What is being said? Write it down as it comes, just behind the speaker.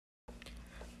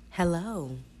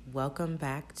Hello, welcome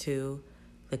back to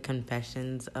the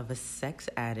Confessions of a Sex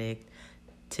Addict.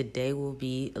 Today will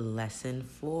be lesson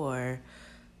 4.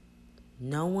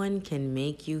 No one can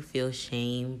make you feel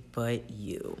shame but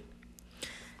you.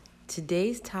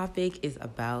 Today's topic is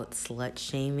about slut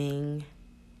shaming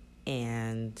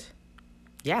and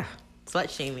slut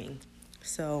shaming.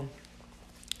 So,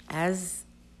 as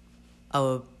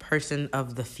a person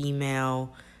of the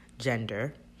female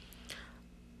gender,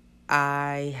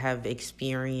 I have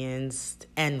experienced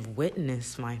and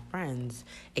witnessed my friends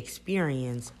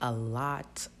experience a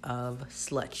lot of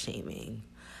slut shaming.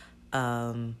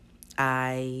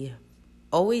 I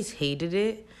always hated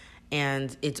it,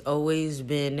 and it's always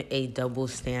been a double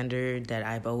standard that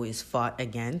I've always fought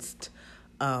against,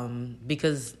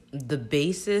 because the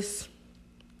basis,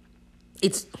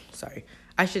 it's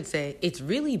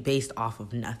really based off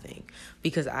of nothing,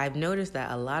 because I've noticed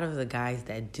that a lot of the guys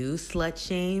that do slut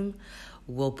shame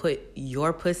will put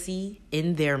your pussy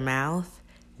in their mouth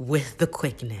with the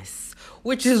quickness,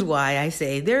 which is why I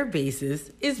say their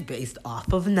basis is based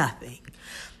off of nothing.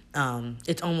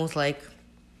 It's almost like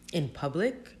in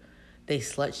public, they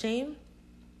slut shame,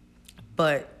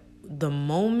 but the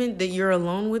moment that you're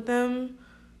alone with them,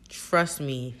 trust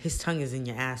me, his tongue is in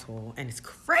your asshole, and it's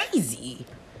crazy.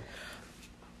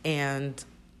 And,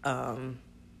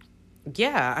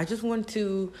 I just want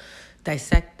to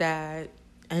dissect that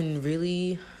and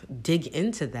really dig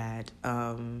into that.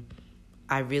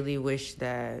 I really wish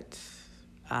that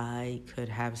I could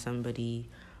have somebody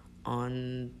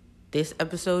on this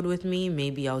episode with me.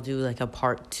 Maybe I'll do like a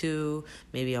part 2.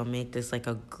 Maybe I'll make this like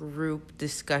a group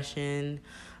discussion.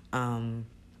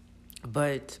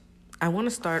 But I want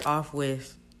to start off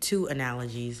with 2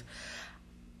 analogies.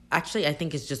 Actually, I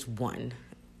think it's just one.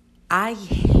 I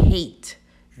hate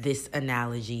this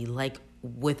analogy, like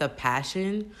with a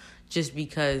passion, just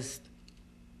because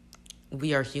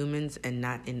we are humans and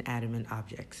not inanimate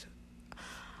objects.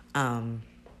 The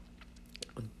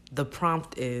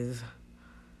prompt is,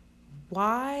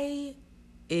 why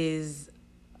is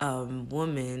a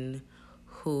woman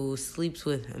who sleeps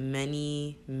with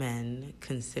many men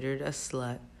considered a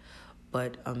slut,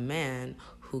 but a man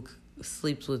who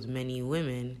sleeps with many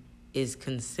women is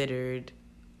considered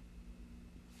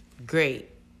great?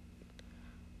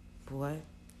 What?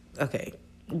 Okay.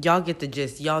 Y'all get the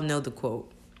gist. Y'all know the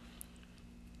quote.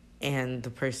 And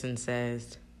the person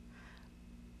says,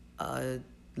 a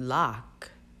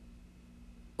lock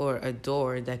or a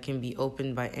door that can be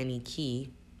opened by any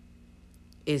key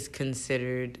is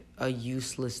considered a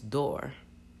useless door.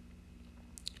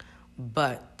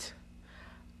 But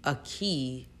a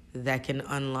key that can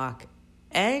unlock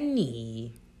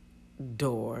any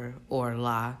door or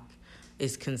lock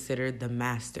is considered the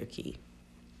master key.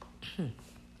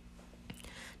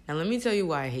 Now, let me tell you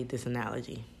why I hate this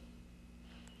analogy.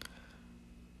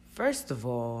 First of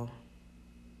all,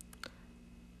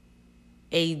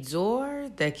 a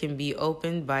door that can be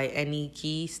opened by any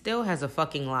key still has a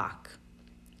fucking lock.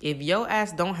 If your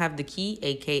ass don't have the key,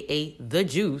 aka the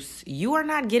juice, you are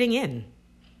not getting in.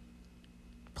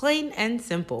 Plain and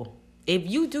simple. If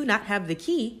you do not have the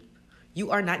key,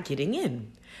 you are not getting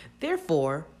in.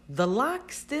 Therefore, the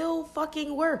lock still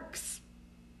fucking works.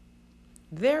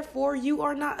 Therefore, you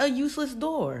are not a useless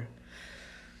door.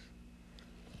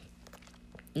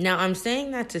 Now, I'm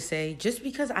saying that to say, just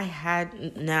because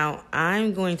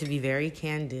I'm going to be very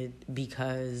candid,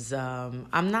 because I'm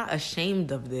not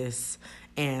ashamed of this,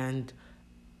 and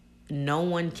no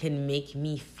one can make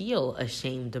me feel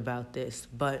ashamed about this,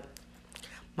 but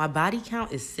my body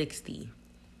count is 60.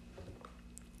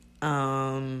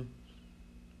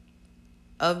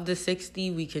 Of the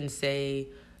 60, we can say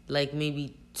like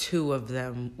maybe 2 of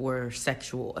them were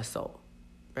sexual assault,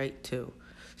 right? 2.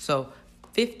 So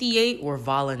 58 were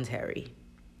voluntary.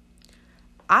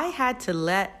 I had to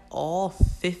let all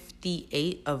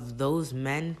 58 of those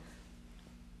men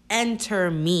enter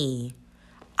me.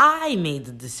 I made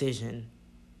the decision,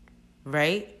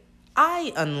 right?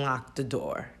 I unlocked the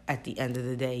door at the end of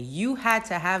the day. You had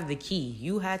to have the key.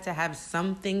 You had to have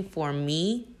something for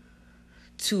me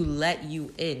to let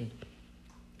you in,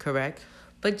 correct?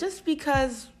 But just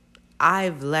because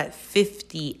I've let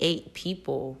 58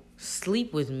 people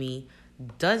sleep with me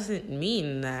doesn't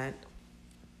mean that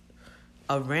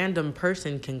a random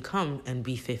person can come and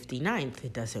be 59th.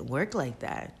 It doesn't work like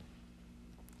that.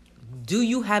 Do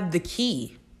you have the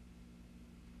key?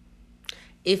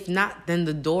 If not, then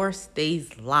the door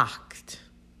stays locked.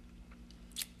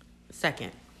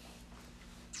 Second,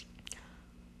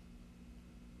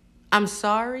 I'm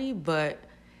sorry, but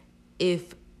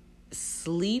if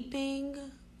sleeping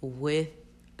with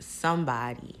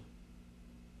somebody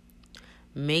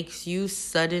makes you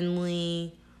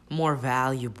suddenly more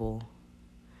valuable,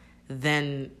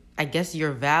 then I guess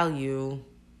your value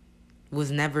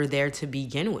was never there to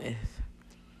begin with.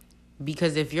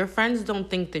 Because if your friends don't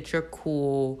think that you're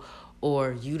cool,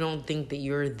 or you don't think that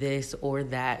you're this or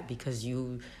that because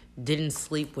you didn't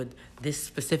sleep with this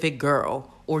specific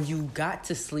girl, or you got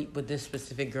to sleep with this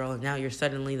specific girl and now you're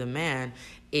suddenly the man,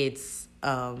 it's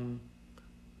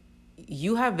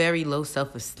you have very low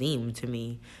self-esteem to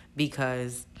me.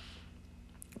 Because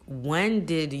when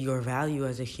did your value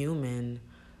as a human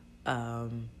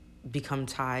become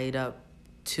tied up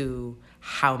to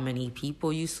how many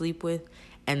people you sleep with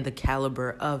and the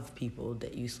caliber of people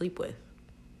that you sleep with?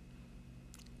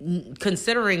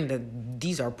 Considering that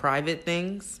these are private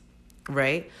things,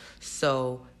 right?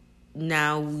 So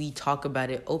now we talk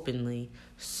about it openly.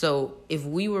 So if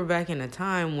we were back in a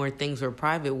time where things were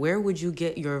private, where would you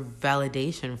get your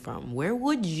validation from? Where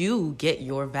would you get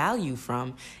your value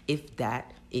from if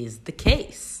that is the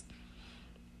case?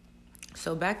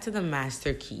 So back to the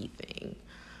master key thing.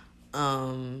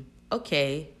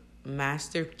 Okay,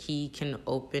 master key can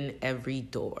open every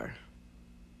door.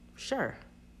 Sure.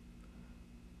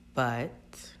 But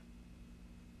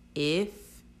if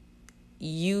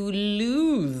you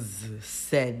lose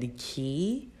said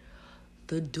key,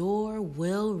 the door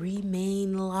will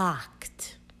remain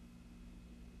locked.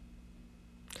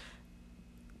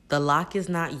 The lock is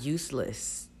not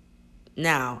useless.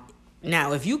 Now,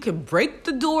 if you can break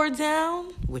the door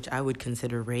down, which I would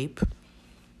consider rape,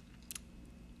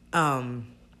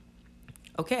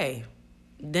 okay,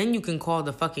 then you can call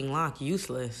the fucking lock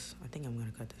useless. I think I'm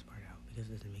gonna cut this part out because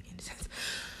it doesn't make any sense.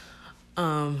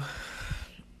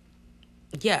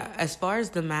 Yeah, as far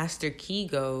as the master key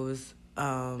goes,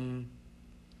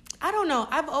 I don't know.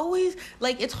 I've always,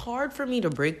 it's hard for me to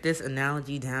break this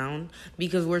analogy down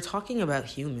because we're talking about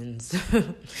humans.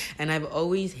 And I've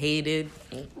always hated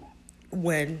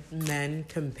when men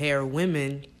compare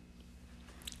women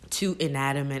to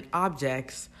inanimate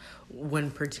objects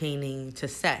when pertaining to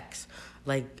sex.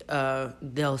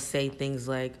 They'll say things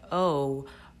like,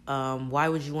 why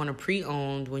would you want a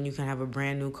pre-owned when you can have a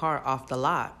brand new car off the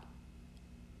lot?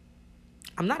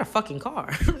 I'm not a fucking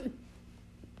car.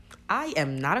 I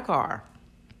am not a car.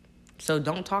 So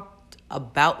don't talk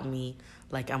about me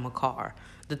like I'm a car.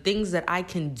 The things that I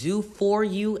can do for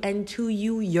you and to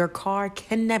you, your car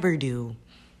can never do.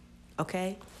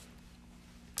 Okay?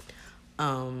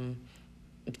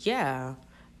 Yeah.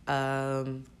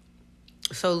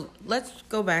 So let's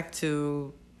go back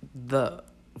to the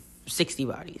 60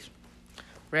 bodies,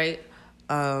 right?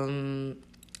 I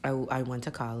went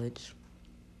to college.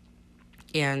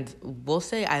 And we'll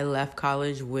say I left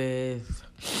college with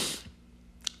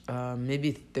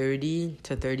maybe 30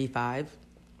 to 35.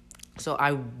 So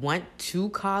I went to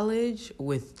college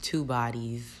with 2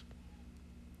 bodies,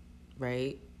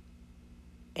 right?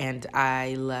 And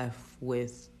I left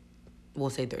with, we'll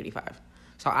say 35.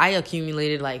 So I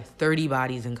accumulated 30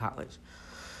 bodies in college.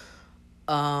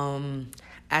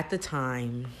 At the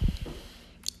time,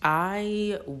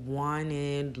 I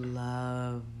wanted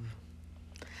love.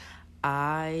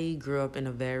 I grew up in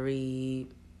a very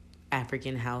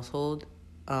African household.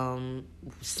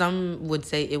 Some would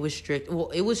say it was strict. Well,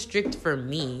 it was strict for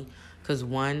me because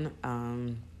one,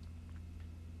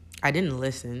 I didn't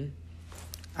listen.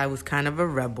 I was kind of a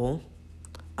rebel.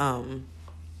 And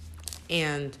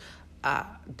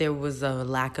there was a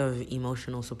lack of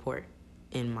emotional support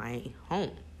in my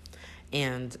home.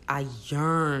 And I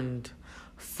yearned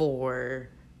for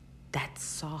that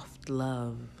soft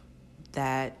love,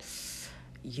 that,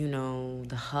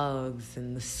 the hugs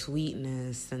and the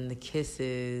sweetness and the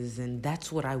kisses, and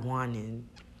that's what I wanted.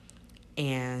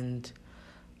 And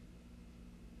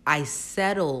I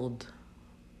settled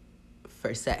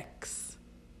for sex.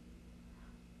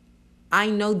 I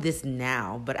know this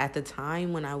now, but at the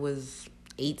time when I was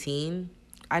 18,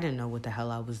 I didn't know what the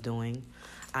hell I was doing.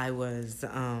 I wanted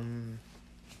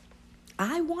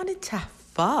to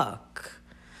fuck.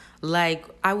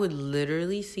 I would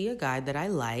literally see a guy that I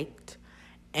liked,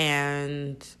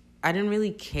 and I didn't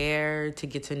really care to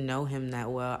get to know him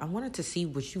that well. I wanted to see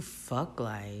what you fuck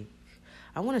like.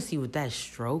 I want to see what that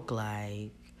stroke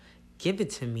like. Give it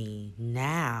to me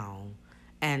now.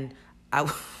 And I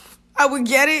would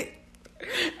get it,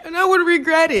 and I would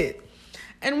regret it.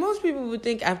 And most people would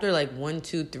think after 1,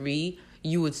 2, 3,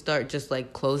 you would start just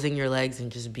closing your legs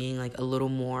and just being a little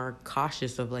more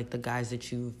cautious of the guys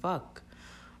that you fuck.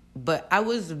 But I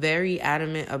was very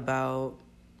adamant about,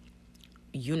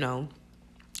 if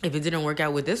it didn't work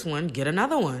out with this one, get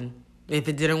another one. If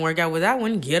it didn't work out with that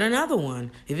one, get another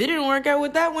one. If it didn't work out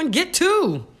with that one, get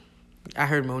 2. I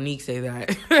heard Monique say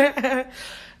that.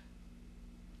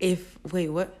 If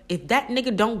that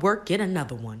nigga don't work, get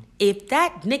another one. If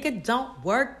that nigga don't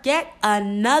work, get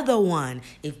another one.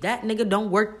 If that nigga don't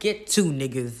work, get two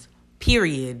niggas.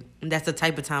 Period. And that's the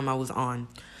type of time I was on.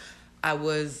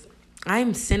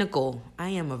 I'm cynical. I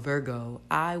am a Virgo.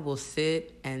 I will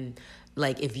sit and,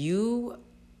 like, if you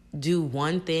do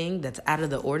one thing that's out of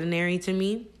the ordinary to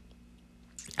me,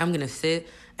 I'm going to sit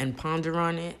and ponder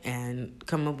on it and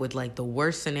come up with, like, the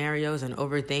worst scenarios and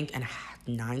overthink, and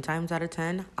 9 times out of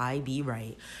 10, I be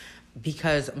right.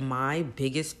 Because my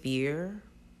biggest fear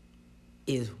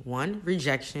is 1,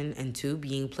 rejection, and 2,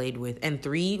 being played with, and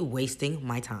 3, wasting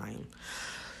my time.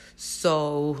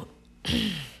 So,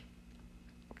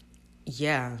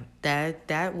 yeah,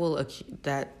 that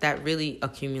really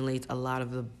accumulates a lot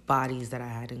of the bodies that I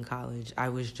had in college. I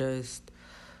was just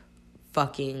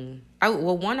fucking.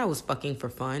 1, I was fucking for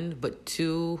fun, but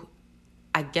 2,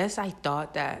 I guess I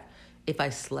thought that if I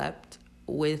slept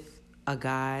with a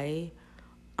guy,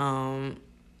 I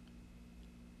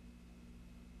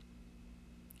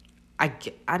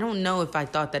don't know if I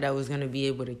thought that I was going to be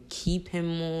able to keep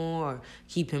him more or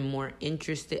keep him more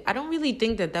interested. I don't really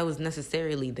think that was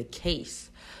necessarily the case,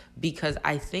 because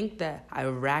I think that I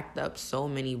racked up so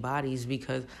many bodies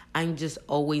because I'm just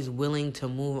always willing to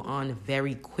move on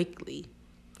very quickly.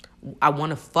 I want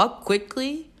to fuck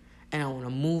quickly and I want to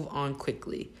move on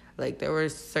quickly. Like, there were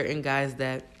certain guys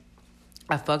that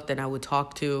I fucked and I would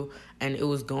talk to and it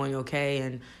was going okay,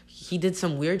 and he did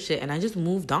some weird shit and I just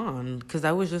moved on because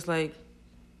I was just like,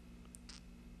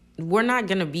 we're not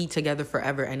going to be together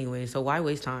forever anyway, so why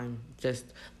waste time just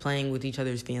playing with each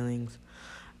other's feelings?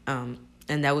 And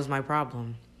that was my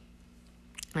problem.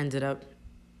 Ended up,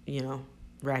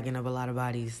 ragging up a lot of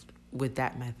bodies with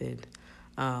that method.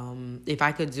 If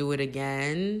I could do it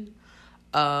again,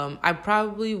 I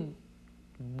probably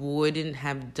wouldn't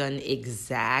have done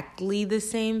exactly the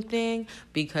same thing,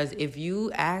 because if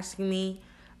you ask me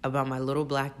about my little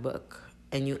black book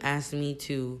and you ask me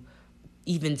to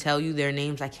even tell you their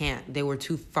names, I can't. They were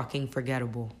too fucking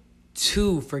forgettable.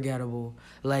 Too forgettable.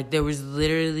 Like, there was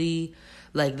literally,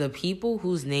 like, the people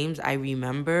whose names I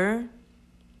remember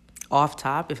off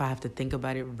top, if I have to think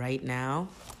about it right now,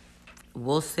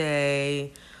 we'll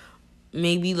say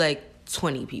maybe like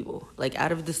 20 people. Like,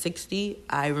 out of the 60,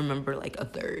 I remember like a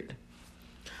third.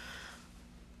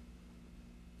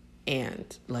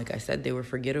 And like I said, they were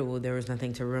forgettable. There was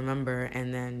nothing to remember.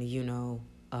 And then,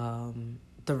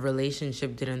 the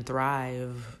relationship didn't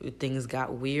thrive. Things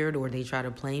got weird, or they try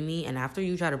to play me. And after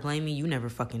you try to play me, you never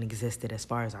fucking existed as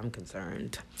far as I'm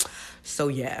concerned. So,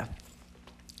 yeah.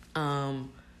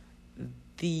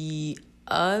 The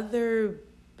other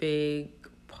big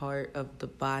part of the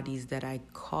bodies that I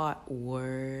caught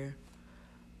were,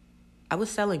 I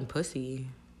was selling pussy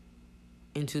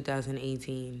in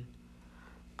 2018.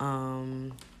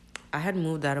 I had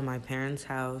moved out of my parents'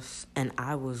 house and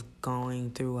I was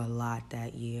going through a lot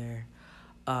that year.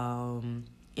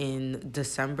 In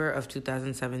December of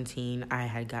 2017, I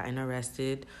had gotten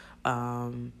arrested.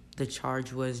 The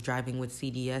charge was driving with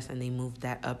CDS, and they moved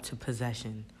that up to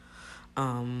possession.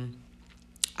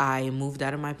 I moved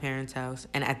out of my parents' house,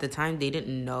 and at the time they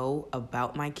didn't know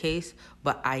about my case,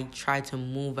 but I tried to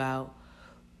move out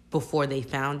before they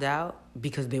found out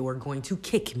because they were going to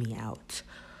kick me out.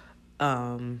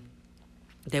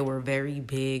 They were very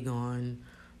big on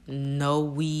no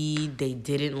weed. They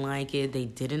didn't like it. They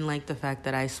didn't like the fact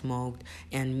that I smoked,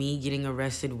 and me getting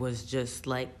arrested was just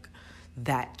like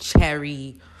that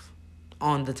cherry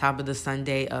on the top of the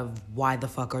sundae of why the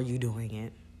fuck are you doing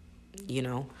it?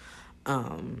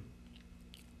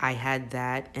 I had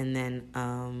that, and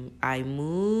then I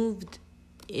moved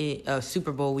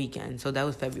Super Bowl weekend, so that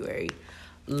was February.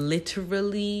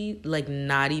 Literally, like,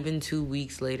 not even 2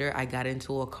 weeks later, I got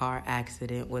into a car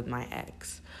accident with my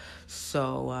ex.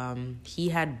 So he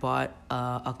had bought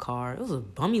a car. It was a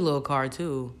bummy little car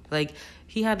too. Like,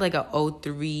 he had like a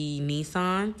 '03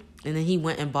 Nissan, and then he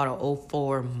went and bought a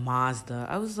 '04 Mazda.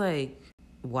 I was like,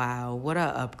 wow, what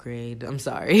a upgrade. I'm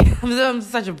sorry. I'm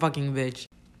such a fucking bitch.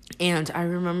 And I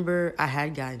remember I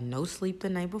had gotten no sleep the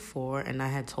night before, and I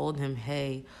had told him,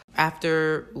 hey,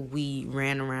 after we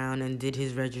ran around and did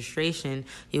his registration,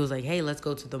 he was like, hey, let's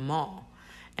go to the mall.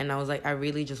 And I was like, I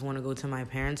really just want to go to my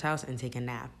parents' house and take a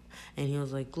nap. And he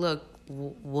was like, look,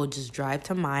 we'll just drive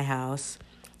to my house,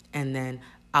 and then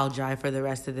I'll drive for the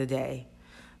rest of the day.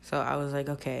 So I was like,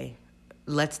 okay,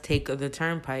 let's take the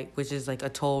turnpike, which is like a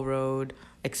toll road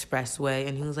expressway.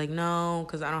 And he was like, no,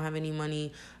 because I don't have any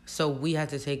money. So we had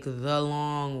to take the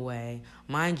long way.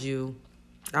 Mind you,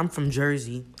 I'm from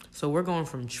Jersey. So we're going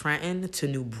from Trenton to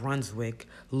New Brunswick.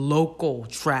 Local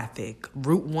traffic.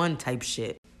 Route 1 type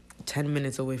shit. 10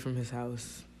 minutes away from his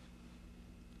house.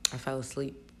 I fell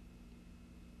asleep.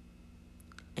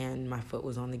 And my foot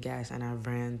was on the gas and I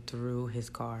ran through his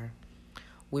car.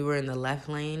 We were in the left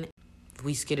lane.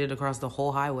 We skidded across the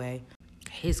whole highway.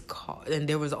 His car, and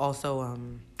there was also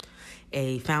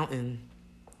a fountain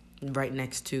right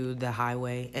next to the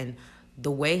highway. And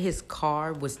the way his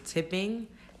car was tipping,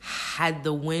 had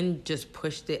the wind just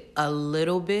pushed it a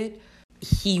little bit,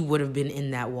 he would have been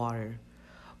in that water.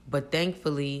 But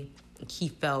thankfully, he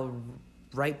fell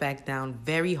right back down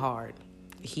very hard.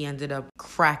 He ended up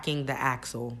cracking the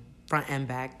axle, front and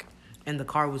back, and the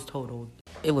car was totaled.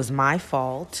 It was my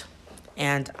fault,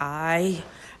 and I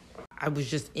was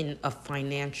just in a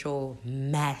financial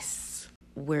mess.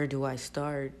 Where do I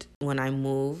start? When I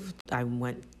moved, I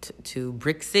went to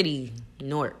Brick City,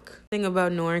 Newark. The thing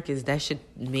about Newark is that shit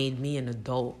made me an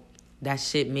adult. That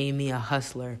shit made me a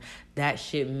hustler. That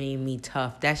shit made me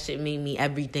tough. That shit made me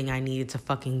everything I needed to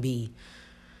fucking be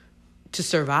to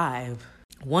survive.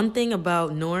 One thing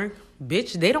about Newark,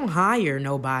 bitch, they don't hire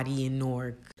nobody in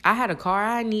Newark. I had a car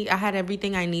I had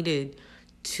everything I needed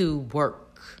to work.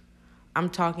 I'm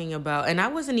talking about, and I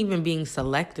wasn't even being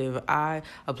selective. I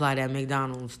applied at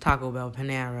McDonald's, Taco Bell,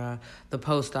 Panera, the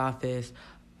post office,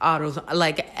 autos,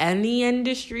 like any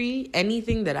industry,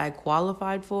 anything that I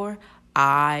qualified for,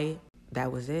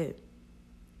 that was it.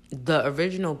 The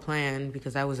original plan,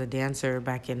 because I was a dancer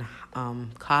back in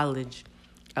college,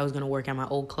 I was going to work at my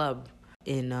old club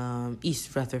in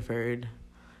East Rutherford.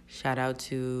 Shout out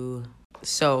to...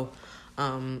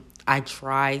 I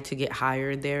tried to get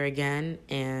hired there again,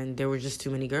 and there were just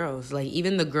too many girls. Like,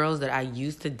 even the girls that I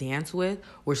used to dance with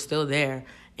were still there,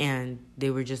 and they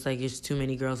were just like, it's too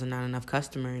many girls and not enough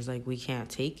customers. Like, we can't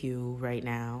take you right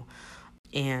now.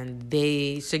 And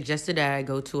they suggested that I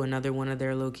go to another one of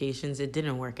their locations. It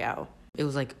didn't work out. It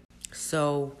was like...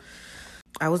 So,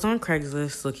 I was on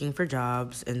Craigslist looking for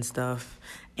jobs and stuff,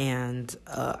 and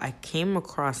I came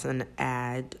across an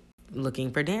ad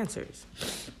looking for dancers.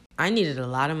 I needed a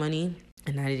lot of money,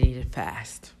 and I needed it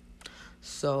fast.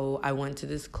 So I went to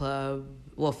this club.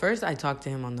 Well, first I talked to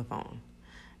him on the phone.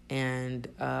 And,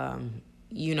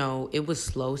 it was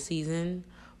slow season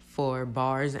for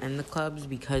bars and the clubs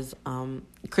because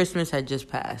Christmas had just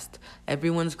passed.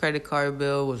 Everyone's credit card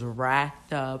bill was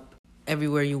racked up.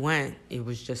 Everywhere you went, it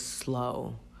was just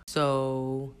slow.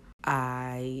 So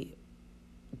I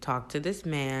talked to this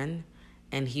man,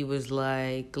 and he was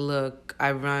like, look,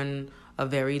 I run a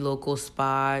very local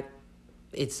spot.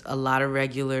 It's a lot of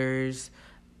regulars.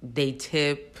 They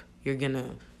tip. You're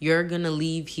gonna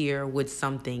leave here with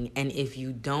something, and if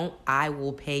you don't, I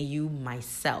will pay you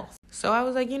myself. So I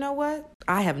was like, you know what?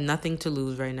 I have nothing to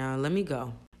lose right now. Let me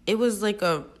go. It was like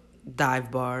a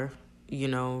dive bar,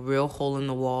 real hole in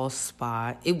the wall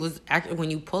spot. It was actually,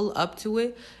 when you pull up to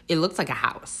it, it looks like a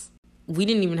house. We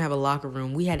didn't even have a locker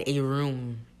room. We had a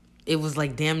room. It was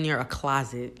like damn near a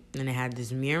closet, and it had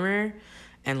this mirror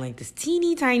and like this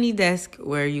teeny tiny desk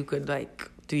where you could like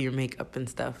do your makeup and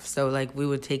stuff. So like we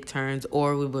would take turns,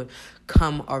 or we would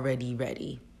come already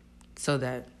ready so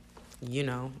that,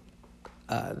 the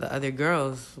other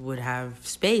girls would have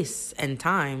space and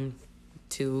time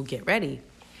to get ready.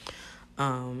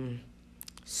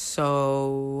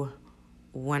 So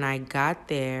when I got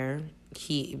there,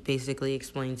 he basically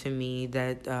explained to me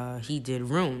that he did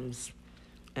rooms.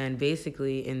 And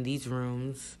basically, in these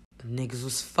rooms, niggas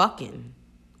was fucking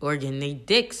or getting their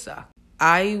dick sucked.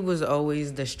 I was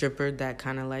always the stripper that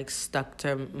kind of like stuck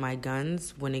to my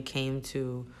guns when it came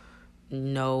to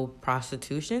no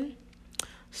prostitution.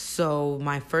 So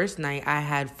my first night, I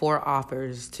had 4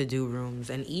 offers to do rooms,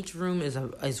 and each room is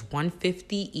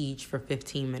 $150 each for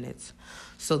 15 minutes.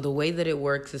 So the way that it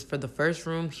works is, for the first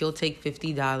room, he'll take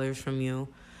 $50 from you.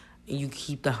 You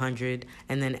keep the 100,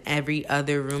 and then every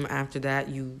other room after that,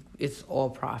 it's all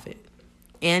profit.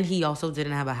 And he also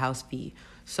didn't have a house fee.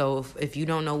 So if you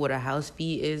don't know what a house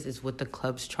fee is, it's what the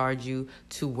clubs charge you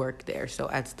to work there. So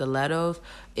at Stilettos,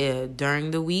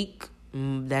 during the week,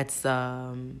 that's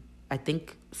I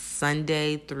think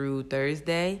Sunday through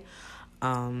Thursday,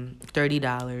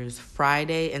 $30.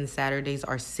 Friday and Saturdays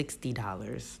are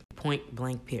 $60. Point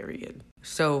blank period.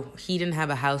 So he didn't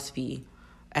have a house fee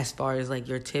as far as like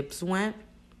your tips went,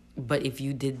 but if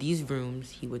you did these rooms,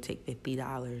 he would take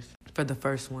 $50 for the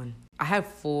first one. I had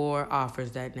 4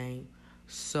 offers that night,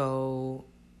 so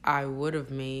I would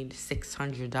have made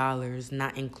 $600,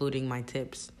 not including my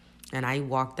tips, and I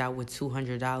walked out with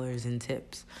 $200 in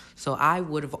tips. So I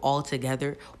would have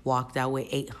altogether walked out with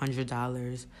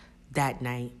 $800 that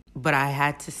night. But I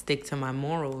had to stick to my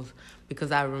morals,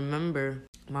 because I remember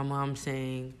my mom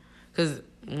saying, because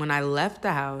when I left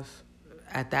the house,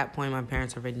 at that point my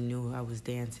parents already knew I was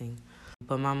dancing.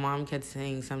 But my mom kept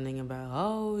saying something about,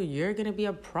 oh, you're going to be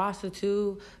a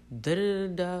prostitute,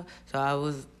 da-da-da-da. So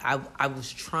I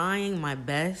was trying my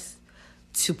best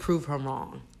to prove her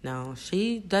wrong. Now,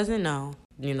 she doesn't know,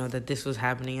 that this was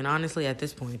happening. And honestly, at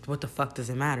this point, what the fuck does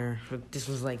it matter? This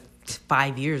was like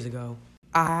 5 years ago.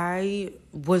 I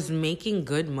was making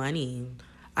good money.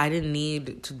 I didn't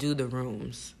need to do the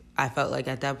rooms. I felt like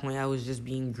at that point I was just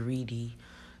being greedy.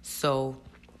 So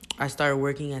I started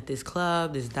working at this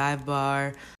club, this dive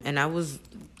bar, and I was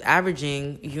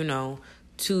averaging,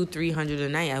 $200-300 a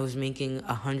night. I was making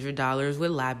 $100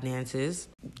 with lap dances,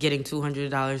 getting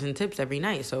 $200 in tips every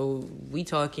night. So we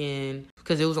talking,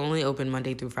 because it was only open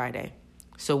Monday through Friday.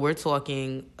 So we're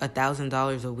talking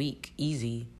 $1,000 a week,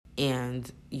 easy. And,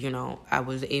 I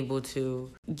was able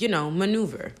to,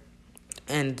 maneuver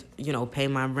and, pay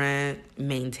my rent,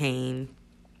 maintain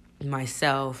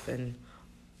myself, and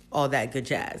all that good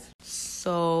jazz.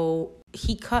 So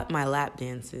he cut my lap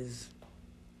dances,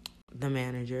 the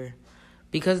manager.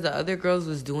 Because the other girls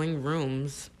was doing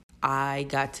rooms, I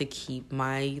got to keep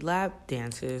my lap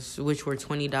dances, which were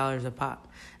 $20 a pop.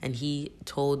 And he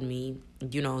told me,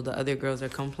 the other girls are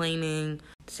complaining,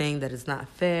 saying that it's not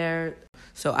fair,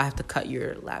 so I have to cut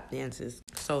your lap dances.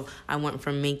 So I went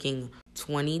from making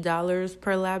 $20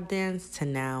 per lap dance to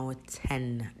now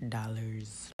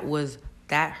 $10.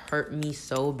 That hurt me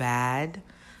so bad.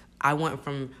 I went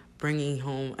from bringing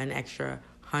home an extra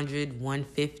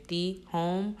 $150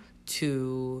 home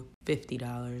to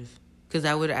 $50, because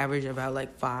I would average about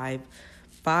like five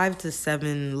to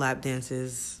seven lap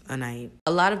dances a night.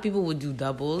 A lot of people would do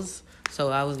doubles, so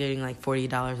I was getting like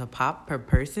 $40 a pop per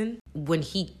person. When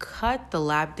he cut the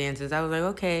lap dances, I was like,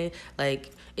 okay,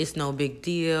 like it's no big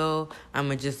deal.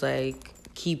 I'ma just like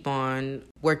keep on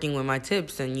working with my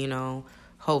tips, and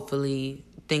hopefully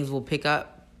things will pick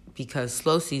up, because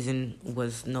slow season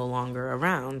was no longer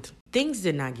around. Things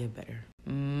did not get better.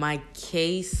 My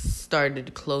case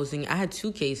started closing. I had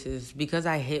 2 cases. Because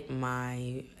I hit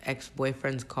my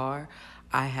ex-boyfriend's car,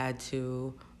 I had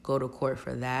to go to court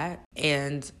for that.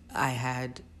 And I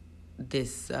had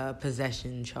this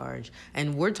possession charge.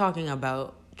 And we're talking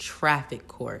about traffic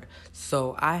court.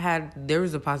 So there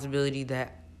was a possibility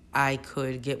that I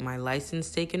could get my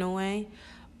license taken away.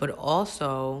 But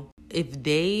also, if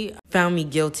they found me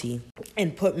guilty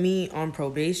and put me on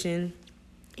probation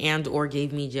and or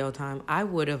gave me jail time, I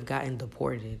would have gotten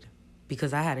deported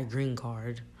because I had a green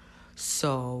card.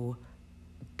 So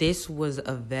this was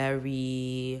a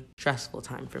very stressful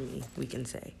time for me, we can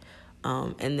say.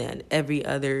 And then every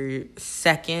other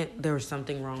second, there was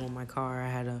something wrong with my car. I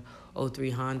had a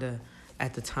 03 Honda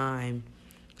at the time.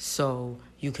 So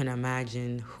you can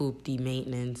imagine hoopty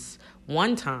maintenance.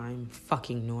 One time,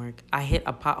 fucking Newark, I hit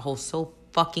a pothole so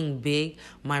fucking big,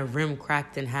 my rim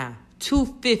cracked in half.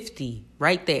 $250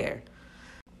 right there.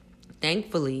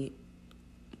 Thankfully,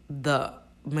 the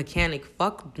mechanic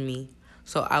fucked me,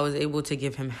 so I was able to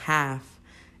give him half.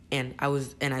 And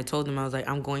I told him, I was like,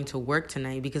 I'm going to work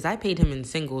tonight, because I paid him in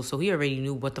singles, so he already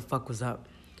knew what the fuck was up.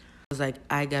 I was like,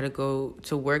 I gotta go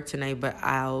to work tonight, but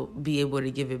I'll be able to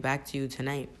give it back to you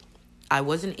tonight. I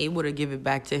wasn't able to give it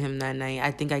back to him that night.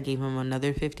 I think I gave him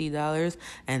another $50,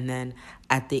 and then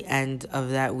at the end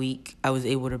of that week, I was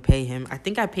able to pay him. I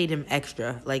think I paid him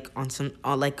extra, like on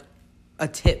a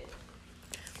tip,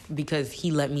 because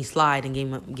he let me slide and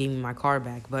gave me my car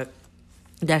back. But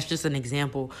that's just an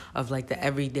example of like the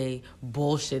everyday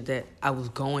bullshit that I was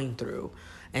going through.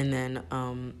 And then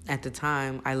at the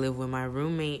time, I lived with my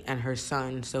roommate and her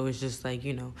son. So it's just like,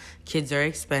 kids are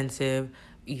expensive.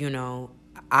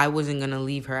 I wasn't going to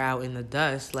leave her out in the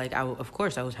dust. Like, of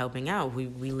course, I was helping out.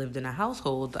 We lived in a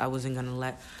household. I wasn't going to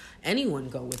let anyone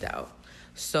go without.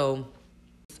 So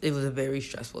it was a very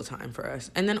stressful time for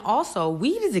us. And then also,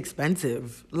 weed is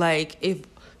expensive. Like, if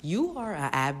you are an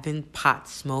avid pot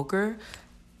smoker,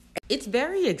 it's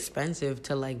very expensive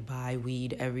to like buy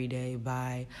weed every day,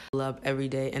 buy up every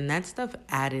day, and that stuff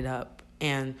added up.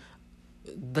 And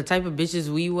the type of bitches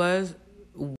we was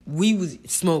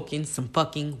smoking some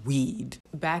fucking weed.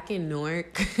 Back in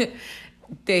Newark,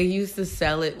 they used to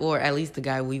sell it, or at least the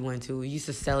guy we went to used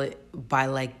to sell it by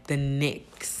like the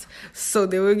nicks. So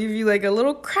they would give you like a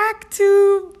little crack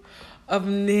tube of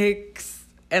nicks,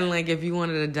 and like if you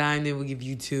wanted a dime, they would give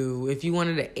you 2. If you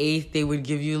wanted an eighth, they would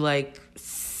give you like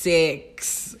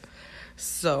 6.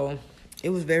 So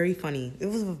it was very funny. It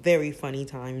was a very funny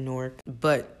time in Newark.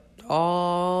 But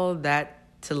all that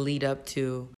to lead up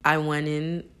to, I went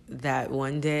in that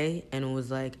one day and was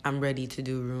like, I'm ready to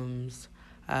do rooms.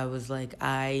 I was like,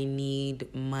 I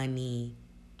need money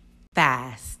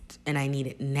fast and I need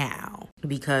it now.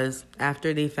 Because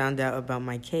after they found out about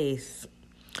my case,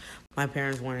 my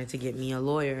parents wanted to get me a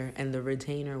lawyer and the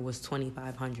retainer was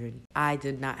 $2,500. I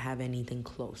did not have anything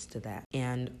close to that.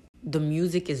 And the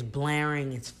music is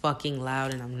blaring, it's fucking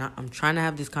loud, and I'm trying to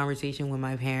have this conversation with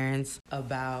my parents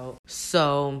about,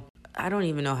 so I don't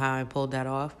even know how I pulled that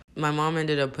off. My mom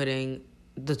ended up putting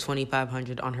the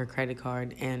 $2,500 on her credit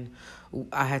card, and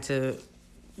I had to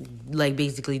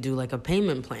basically do a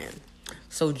payment plan.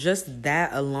 So just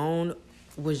that alone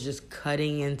was just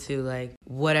cutting into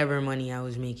whatever money I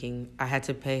was making. I had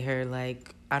to pay her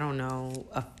I don't know,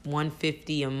 a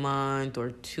 $150 a month or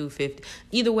 $250.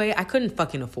 Either way, I couldn't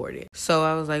fucking afford it. So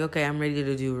I was like, okay, I'm ready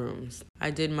to do rooms.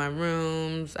 I did my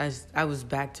rooms. I was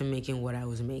back to making what I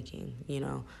was making,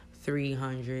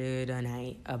 $300 a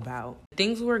night about.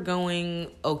 Things were going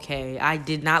okay. I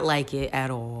did not like it at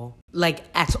all.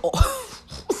 At all.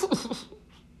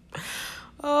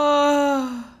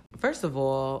 First of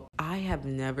all, I have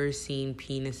never seen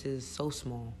penises so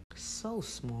small. So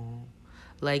small.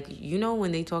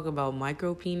 When they talk about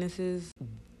micro penises,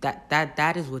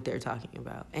 that is what they're talking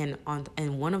about. And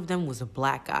one of them was a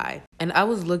black guy. And I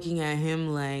was looking at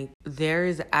him there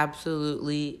is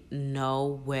absolutely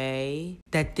no way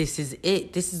that this is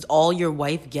it. This is all your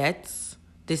wife gets.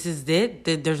 This is it.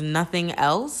 There's nothing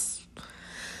else.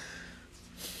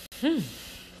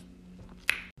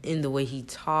 In the way he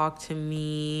talked to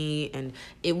me, and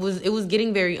it was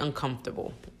getting very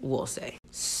uncomfortable, we'll say.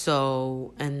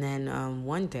 So, and then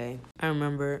one day I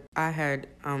remember I had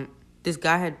this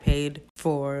guy had paid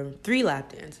for 3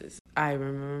 lap dances. I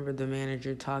remember the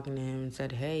manager talking to him and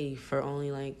said, hey, for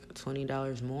only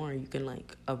 $20 more, you can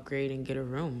upgrade and get a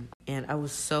room. And I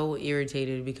was so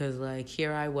irritated because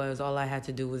here I was, all I had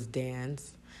to do was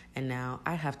dance, and now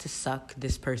I have to suck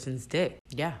this person's dick.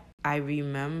 Yeah. I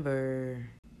remember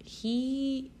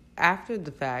after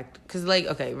the fact, because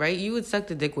okay, right, you would suck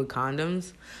the dick with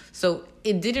condoms, so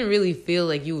it didn't really feel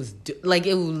like you was it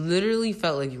literally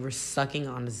felt like you were sucking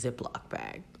on a Ziploc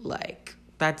bag.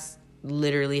 That's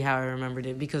literally how I remembered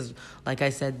it, because I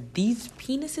said, these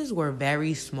penises were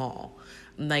very small.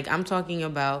 I'm talking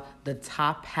about the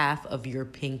top half of your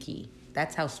pinky.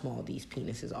 That's how small these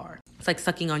penises are. It's like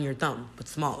sucking on your thumb, but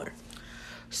smaller.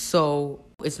 So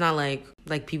it's not like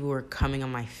people were coming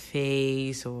on my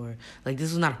face, or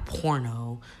this was not a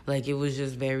porno. It was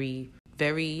just very,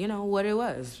 very, what it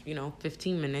was.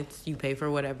 15 minutes, you pay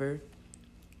for whatever.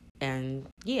 And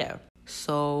yeah.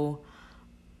 So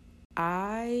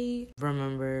I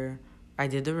remember I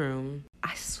did the room.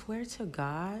 I swear to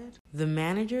God, the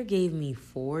manager gave me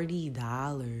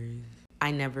 $40.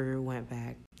 I never went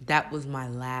back. That was my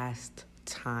last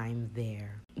time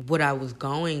there. What I was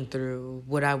going through,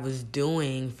 what I was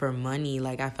doing for money,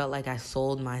 I felt like I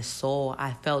sold my soul.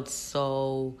 I felt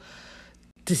so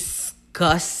disgusting.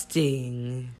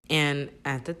 And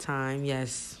at the time,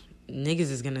 yes,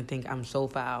 niggas is gonna think I'm so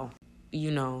foul.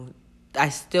 I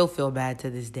still feel bad to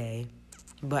this day.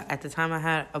 But at the time I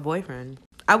had a boyfriend.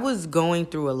 I was going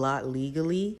through a lot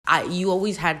legally. You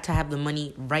always had to have the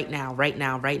money right now.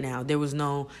 There was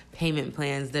no payment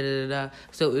plans,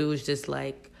 So it was just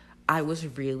I was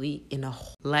really in a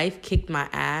life kicked my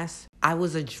ass. I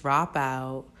was a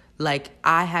dropout.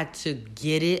 I had to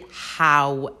get it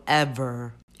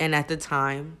however. And at the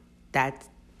time, that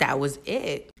was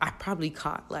it. I probably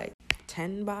caught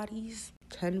 10 bodies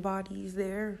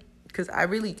there. Because I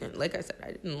really didn't, like I said,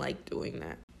 I didn't like doing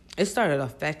that. It started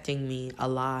affecting me a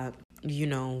lot,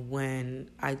 when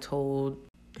I told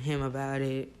him about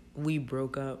it. We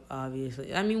broke up,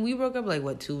 obviously. I mean, we broke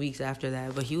up 2 weeks after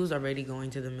that, but he was already going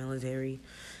to the military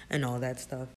and all that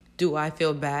stuff. Do I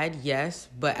feel bad? Yes,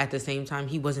 but at the same time,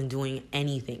 he wasn't doing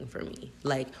anything for me.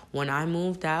 When I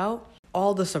moved out,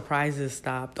 all the surprises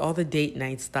stopped, all the date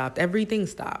nights stopped, everything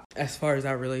stopped. As far as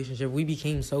our relationship, we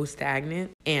became so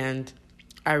stagnant. And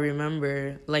I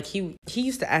remember, he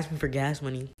used to ask me for gas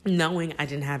money, knowing I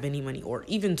didn't have any money, or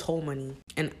even toll money.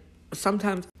 And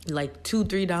sometimes,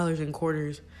 $2-3 in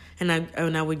quarters. And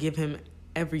I would give him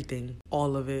everything,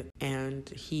 all of it.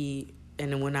 And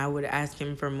when I would ask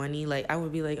him for money, I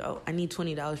would be oh, I need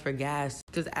 $20 for gas.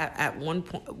 Because at one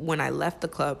point, when I left the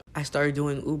club, I started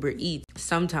doing Uber Eats.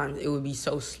 Sometimes it would be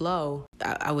so slow,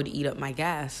 I would eat up my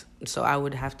gas. So I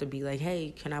would have to be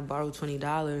hey, can I borrow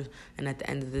 $20? And at the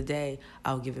end of the day,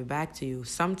 I'll give it back to you.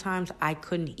 Sometimes I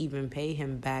couldn't even pay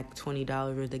him back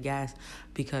 $20 worth of gas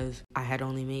because I had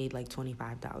only made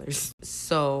 $25.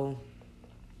 So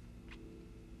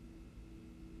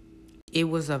it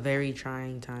was a very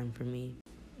trying time for me.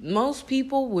 Most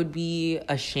people would be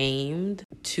ashamed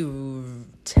to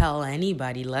tell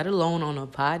anybody, let alone on a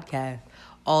podcast,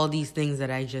 all these things that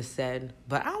I just said.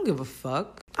 But I don't give a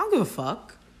fuck. I don't give a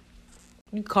fuck.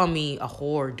 You call me a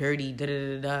whore, dirty,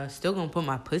 da-da-da-da. Still gonna put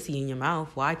my pussy in your mouth.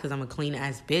 Why? Because I'm a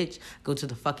clean-ass bitch. Go to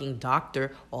the fucking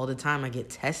doctor all the time. I get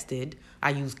tested.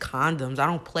 I use condoms. I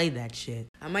don't play that shit.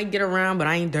 I might get around, but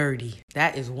I ain't dirty.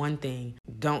 That is one thing.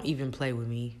 Don't even play with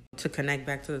me. To connect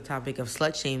back to the topic of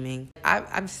slut-shaming,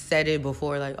 I've said it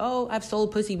before, like, oh, I've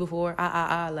sold pussy before.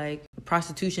 Like,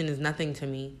 prostitution is nothing to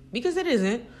me. Because it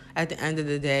isn't. At the end of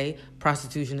the day,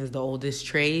 prostitution is the oldest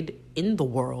trade in the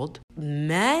world.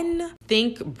 Men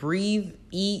think, breathe,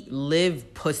 eat,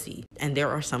 live pussy. And there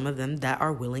are some of them that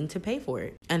are willing to pay for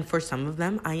it. And for some of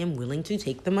them, I am willing to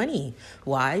take the money.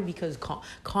 Why? Because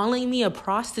calling me a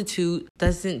prostitute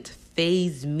doesn't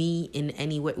faze me in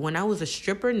any way. When I was a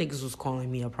stripper, niggas was calling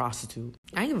me a prostitute.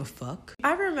 I didn't give a fuck.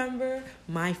 I remember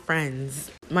my friends,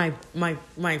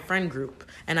 my friend group.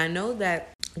 And I know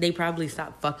that they probably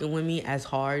stopped fucking with me as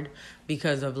hard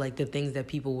because of like the things that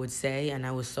people would say, and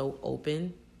I was so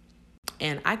open.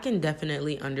 And I can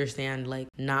definitely understand like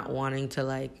not wanting to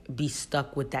like be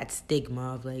stuck with that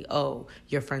stigma of like, oh,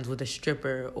 you're friends with a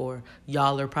stripper, or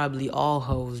y'all are probably all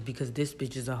hoes because this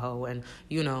bitch is a hoe. And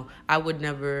you know, I would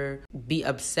never be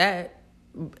upset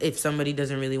if somebody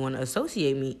doesn't really want to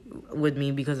associate with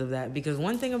me because of that. Because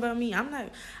one thing about me,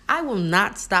 I will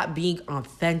not stop being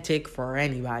authentic for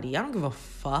anybody. I don't give a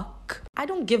fuck. I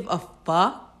don't give a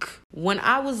fuck. When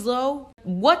I was low,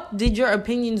 what did your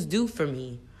opinions do for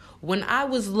me? When I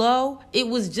was low, it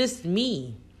was just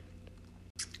me.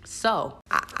 So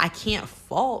I can't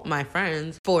fault my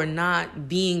friends for not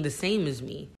being the same as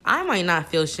me. I might not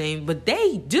feel shame, but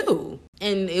they do.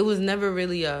 And it was never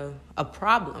really a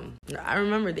problem. I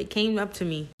remember they came up to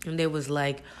me and they was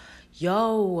like,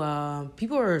 yo,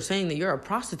 people are saying that you're a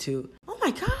prostitute. Oh my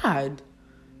God.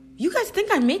 You guys think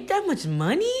I make that much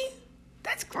money?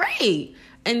 That's great.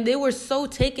 And they were so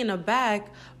taken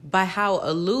aback by how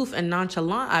aloof and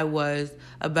nonchalant I was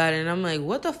about it. And I'm like,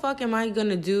 what the fuck am I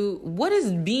gonna do? What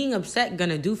is being upset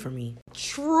gonna do for me?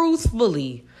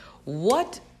 Truthfully,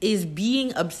 what is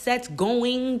being upset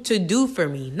going to do for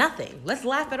me? Nothing. Let's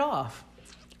laugh it off.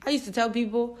 I used to tell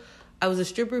people I was a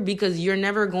stripper because you're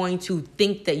never going to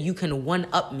think that you can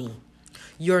one-up me.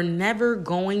 You're never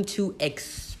going to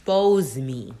expose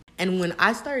me. And when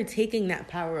I started taking that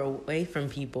power away from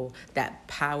people, that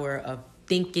power of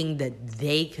thinking that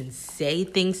they can say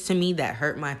things to me that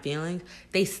hurt my feelings,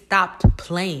 they stopped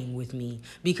playing with me.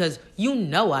 Because you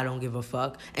know I don't give a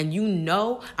fuck. And you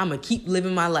know I'm going to keep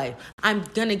living my life. I'm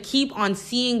going to keep on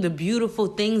seeing the beautiful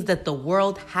things that the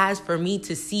world has for me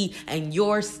to see. And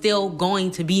you're still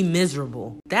going to be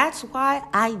miserable. That's why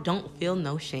I don't feel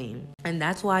no shame. And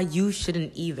that's why you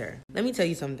shouldn't either. Let me tell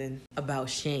you something about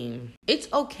shame. It's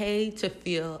okay to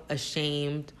feel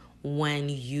ashamed when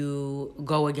you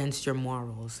go against your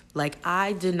morals. Like,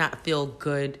 I did not feel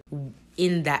good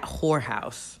in that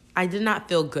whorehouse. I did not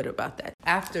feel good about that.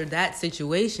 After that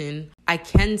situation, I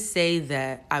can say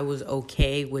that I was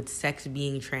okay with sex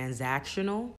being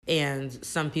transactional. And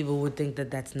some people would think that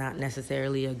that's not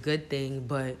necessarily a good thing.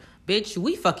 But, bitch,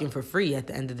 we fucking for free at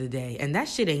the end of the day. And that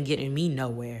shit ain't getting me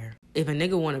nowhere. If a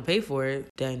nigga want to pay for it,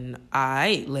 then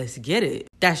alright, let's get it.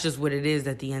 That's just what it is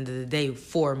at the end of the day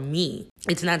for me.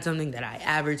 It's not something that I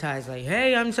advertise like,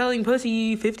 hey, I'm selling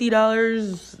pussy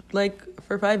 $50 like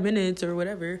for 5 minutes or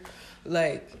whatever.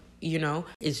 Like, you know,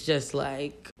 it's just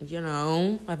like, you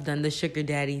know, I've done the sugar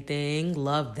daddy thing.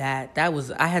 Love that.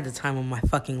 I had the time of my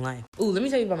fucking life. Ooh, let me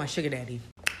tell you about my sugar daddy.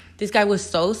 This guy was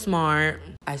so smart.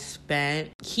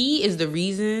 He is the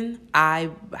reason I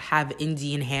have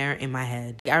Indian hair in my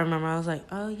head. I remember I was like,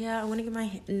 oh yeah, I want to get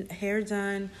my hair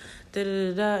done.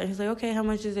 And he's like, okay, how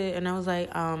much is it? And I was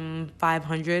like, $500.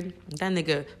 That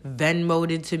nigga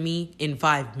Venmo'd it to me in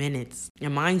 5 minutes.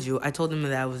 And mind you, I told him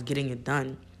that I was getting it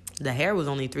done. The hair was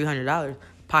only $300.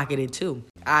 Pocketed too.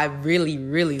 I really,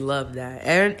 really love that.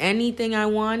 And anything I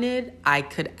wanted, I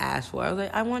could ask for. I was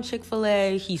like, I want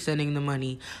Chick-fil-A. He's sending the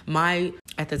money.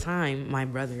 At the time, my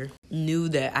brother knew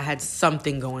that I had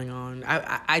something going on.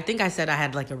 I think I said I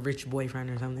had like a rich boyfriend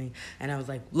or something. And I was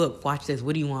like, look, watch this.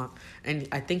 What do you want? And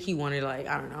I think he wanted like,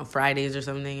 I don't know, Fridays or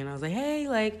something. And I was like, hey,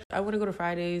 like, I want to go to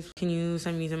Fridays. Can you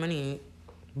send me some money?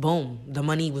 Boom. The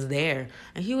money was there.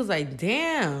 And he was like,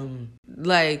 damn.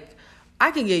 Like, I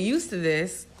could get used to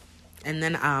this. And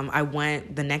then I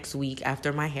went the next week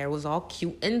after my hair was all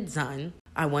cute and done.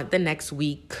 I went the next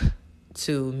week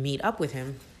to meet up with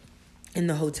him in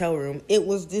the hotel room. It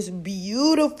was this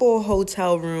beautiful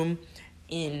hotel room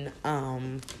in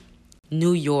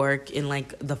New York in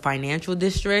like the financial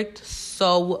district.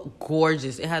 So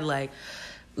gorgeous. It had like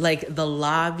the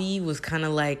lobby was kind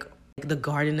of like the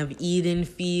Garden of Eden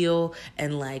feel,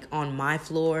 and like on my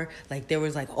floor, like there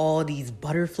was like all these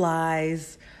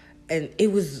butterflies, and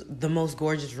it was the most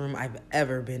gorgeous room I've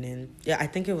ever been in. Yeah, I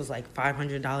think it was like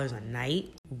 $500 a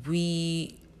night.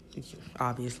 We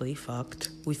obviously fucked.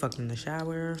 We fucked in the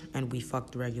shower and we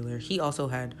fucked regular. He also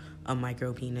had a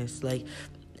micro penis. Like,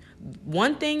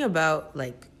 one thing about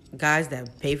like guys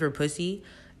that pay for pussy,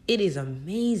 it is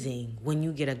amazing when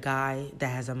you get a guy that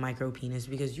has a micro penis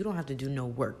because you don't have to do no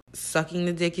work. Sucking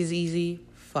the dick is easy,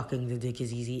 fucking the dick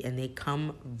is easy, and they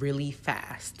come really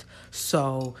fast.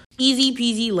 So easy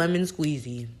peasy lemon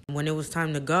squeezy. When it was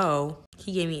time to go,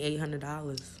 he gave me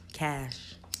 $800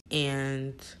 cash,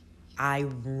 and I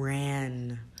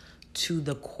ran to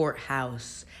the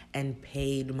courthouse and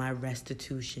paid my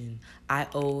restitution. I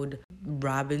owed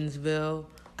Robbinsville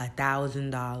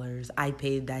 $1,000. I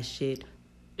paid that shit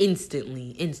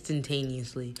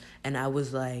instantaneously. And I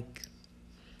was like,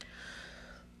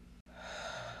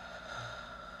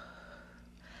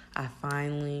 I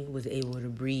finally was able to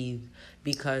breathe,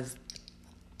 because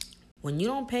when you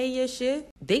don't pay your shit,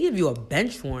 they give you a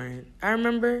bench warrant. I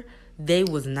remember they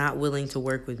was not willing to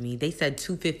work with me. They said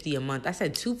 $250 a month. I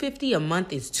said $250 a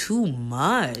month is too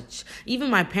much.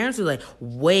 Even my parents were like,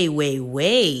 way,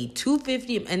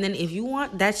 $250. And then if you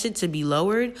want that shit to be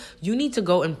lowered, you need to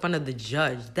go in front of the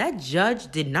judge. That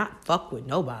judge did not fuck with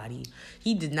nobody.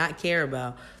 He did not care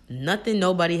about nothing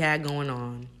nobody had going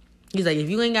on. He's like, if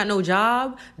you ain't got no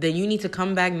job, then you need to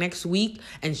come back next week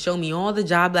and show me all the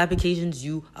job applications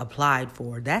you applied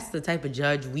for. That's the type of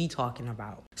judge we talking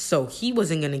about. So he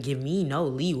wasn't going to give me no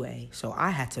leeway. So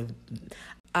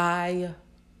I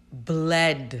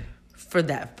bled for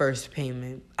that first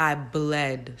payment. I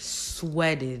bled,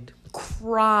 sweated,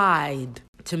 cried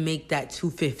to make that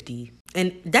 $250.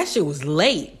 And that shit was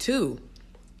late too.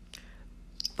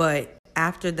 But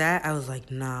after that, I was like,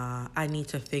 nah, I need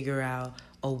to figure out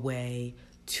a way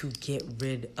to get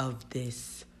rid of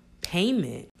this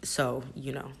payment. So,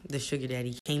 the sugar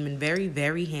daddy came in very,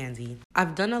 very handy.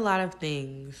 I've done a lot of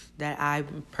things that I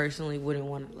personally wouldn't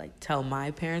want to tell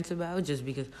my parents about, just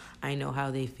because I know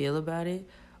how they feel about it.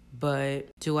 But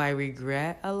do I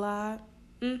regret a lot?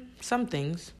 Some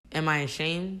things. Am I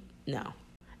ashamed? No.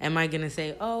 Am I going to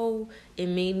say, oh, it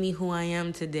made me who I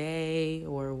am today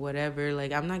or whatever?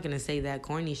 I'm not going to say that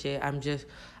corny shit.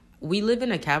 We live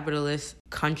in a capitalist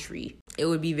country. It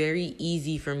would be very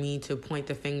easy for me to point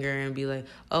the finger and be like,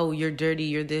 oh, you're dirty,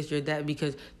 you're this, you're that,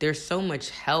 because there's so much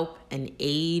help and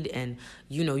aid, and,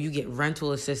 you get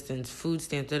rental assistance, food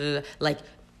stamps,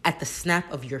 at the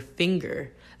snap of your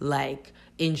finger.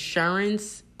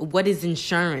 Insurance, what is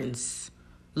insurance?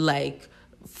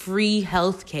 Free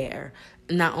healthcare.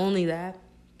 Not only that,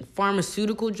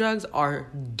 pharmaceutical drugs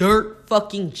are dirt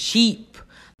fucking cheap.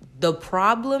 The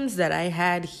problems that I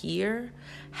had here,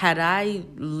 had I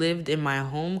lived in my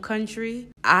home country,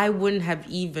 I wouldn't have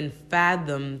even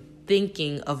fathomed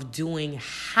thinking of doing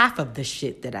half of the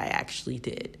shit that I actually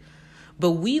did.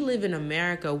 But we live in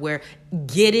America where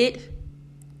get it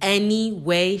any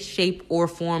way, shape, or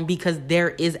form, because there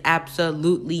is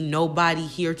absolutely nobody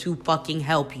here to fucking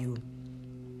help you.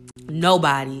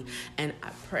 Nobody. And I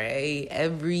pray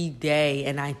every day,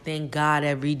 and I thank God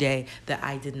every day that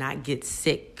I did not get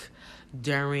sick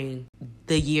during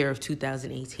the year of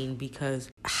 2018, because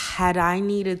had I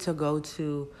needed to go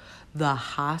to the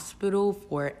hospital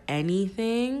for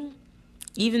anything,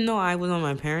 even though I was on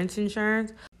my parents'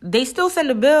 insurance, they still send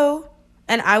a bill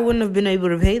and I wouldn't have been able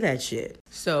to pay that shit.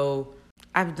 So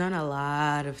I've done a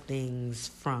lot of things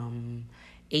from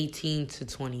 18 to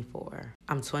 24.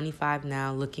 I'm 25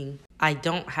 now. I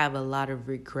don't have a lot of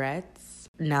regrets.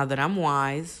 Now that I'm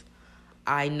wise,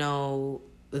 I know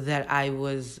that I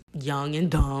was young and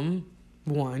dumb,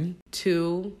 1.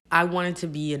 2, I wanted to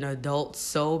be an adult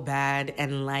so bad,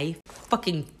 and life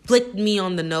fucking flicked me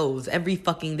on the nose every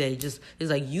fucking day. It's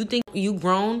like, you think you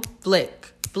grown? Flick.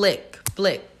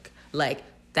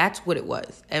 That's what it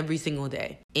was every single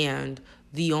day. And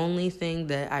the only thing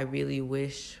that I really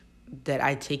wish that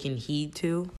I'd taken heed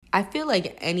to, I feel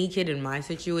like any kid in my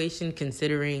situation,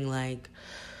 considering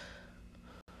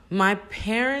my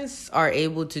parents are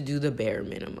able to do the bare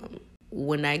minimum.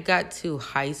 When I got to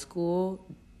high school,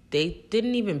 they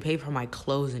didn't even pay for my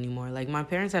clothes anymore. My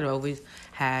parents had always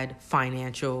had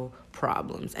financial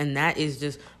problems. And that is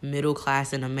just middle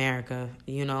class in America,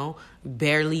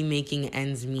 barely making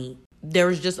ends meet. There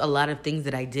was just a lot of things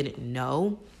that I didn't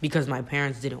know because my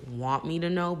parents didn't want me to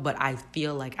know, but I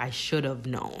feel like I should have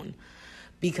known.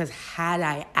 Because had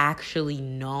I actually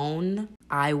known,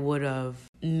 I would have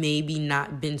maybe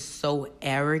not been so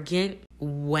arrogant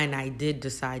when I did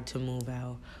decide to move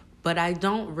out. But I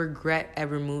don't regret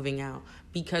ever moving out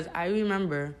because I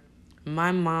remember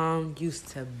my mom used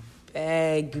to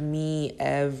beg me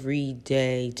every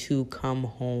day to come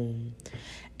home.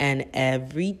 And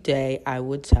every day I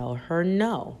would tell her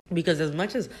no. Because as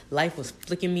much as life was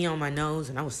flicking me on my nose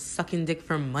and I was sucking dick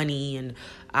for money and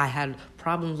I had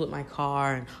problems with my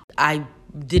car and I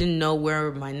didn't know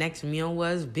where my next meal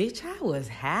was, bitch, I was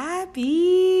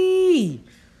happy.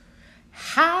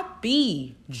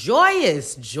 Happy,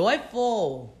 joyous,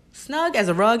 joyful, snug as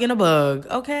a rug in a bug,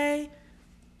 okay?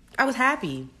 I was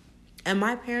happy. And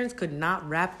my parents could not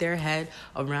wrap their head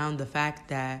around the fact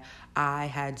that I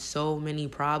had so many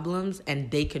problems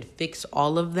and they could fix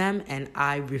all of them, and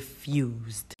I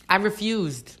refused. I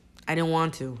didn't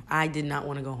want to. I did not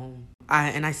want to go home.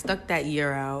 I stuck that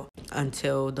year out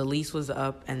until the lease was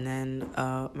up, and then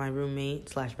my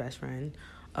roommate / best friend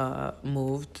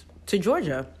moved to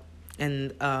Georgia.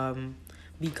 And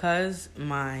because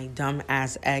my dumb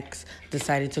ass ex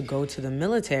decided to go to the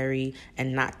military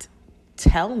and not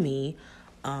tell me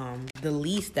the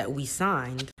lease that we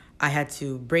signed, I had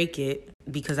to break it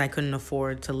because I couldn't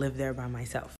afford to live there by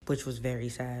myself, which was very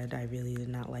sad. I really did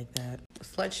not like that.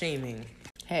 Slut shaming.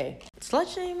 Hey,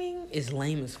 slut shaming is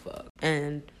lame as fuck.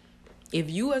 And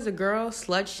if you as a girl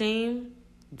slut shame,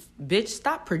 bitch,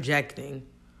 stop projecting.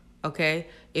 Okay?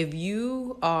 If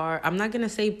you are, I'm not going to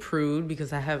say prude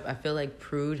because I feel like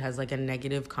prude has like a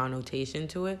negative connotation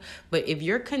to it. But if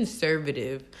you're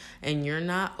conservative and you're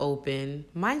not open,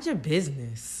 mind your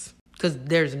business. Because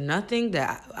there's nothing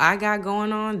that I got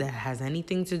going on that has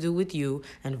anything to do with you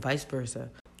and vice versa.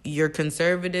 You're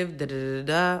conservative,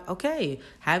 okay,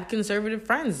 have conservative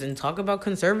friends and talk about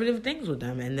conservative things with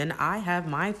them. And then I have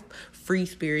my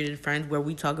free-spirited friends where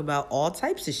we talk about all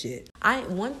types of shit.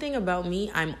 One thing about me,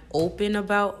 I'm open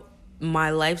about my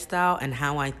lifestyle and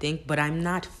how I think, but I'm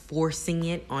not forcing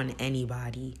it on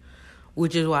anybody.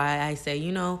 Which is why I say,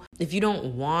 if you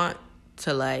don't want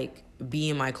to like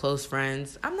be in my close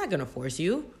friends, I'm not gonna force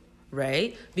you.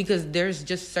 Right? Because there's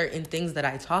just certain things that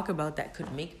I talk about that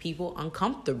could make people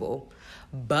uncomfortable.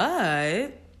 But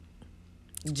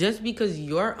just because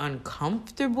you're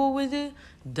uncomfortable with it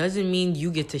doesn't mean you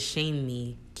get to shame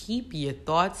me. Keep your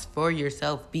thoughts for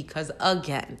yourself because,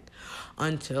 again,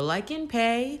 until I can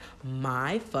pay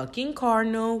my fucking car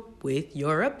note with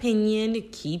your opinion,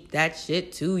 keep that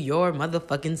shit to your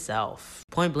motherfucking self.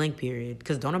 Point blank, period.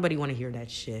 Because don't nobody want to hear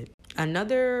that shit.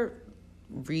 Another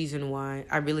reason why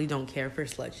I really don't care for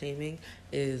slut shaming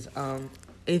is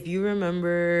if you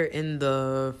remember in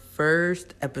the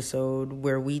first episode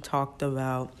where we talked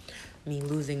about me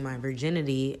losing my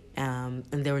virginity and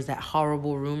there was that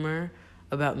horrible rumor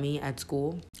about me at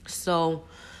school. So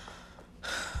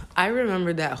I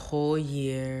remember that whole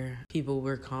year people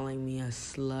were calling me a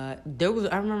slut.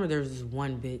 I remember there was this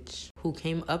one bitch who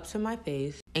came up to my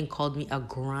face and called me a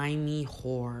grimy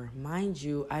whore. Mind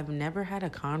you, I've never had a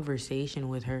conversation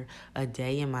with her a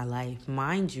day in my life.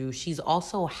 Mind you, she's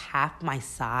also half my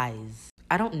size.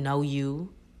 I don't know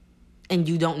you, and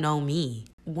you don't know me.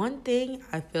 One thing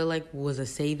I feel like was a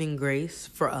saving grace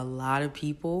for a lot of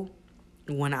people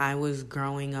when I was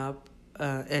growing up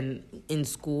and in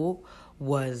school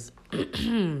was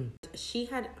she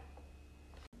had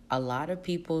a lot of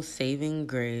people's saving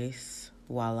grace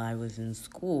while I was in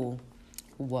school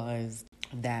was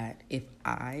that if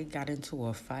I got into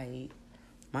a fight,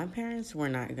 my parents were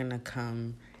not going to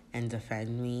come and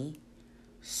defend me.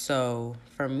 So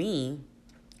for me,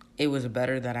 it was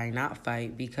better that I not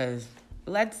fight because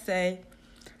let's say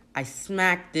I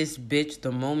smacked this bitch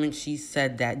the moment she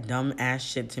said that dumb ass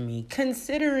shit to me.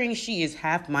 Considering she is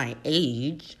half my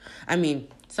age.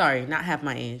 Not half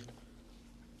my age.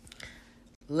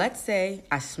 Let's say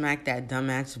I smacked that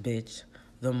dumbass bitch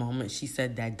the moment she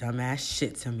said that dumbass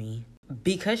shit to me.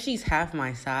 Because she's half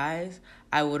my size,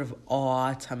 I would have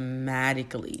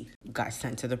automatically got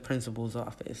sent to the principal's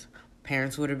office.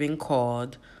 Parents would have been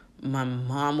called. My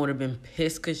mom would have been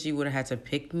pissed because she would have had to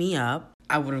pick me up.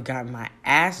 I would have gotten my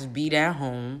ass beat at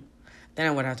home. Then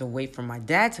I would have to wait for my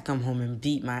dad to come home and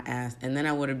beat my ass. And then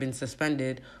I would have been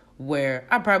suspended where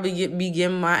I'd probably be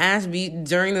getting my ass beat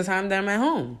during the time that I'm at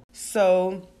home.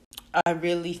 So I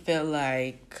really feel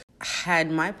like had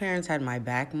my parents had my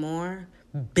back more,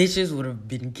 bitches would have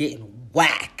been getting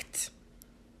whacked.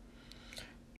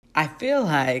 I feel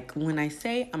like when I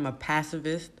say I'm a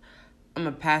pacifist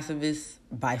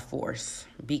by force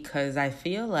because I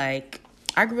feel like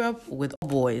I grew up with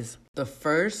boys. The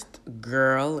first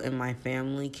girl in my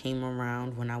family came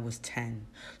around when I was 10.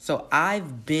 So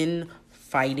I've been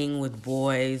fighting with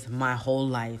boys my whole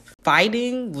life.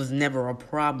 Fighting was never a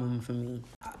problem for me.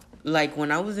 Like,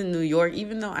 when I was in New York,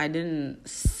 even though I didn't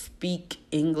speak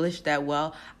English that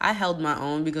well, I held my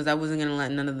own because I wasn't gonna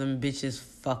let none of them bitches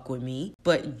fuck with me.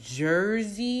 But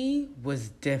Jersey was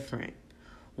different.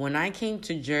 When I came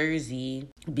to Jersey,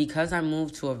 because I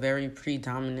moved to a very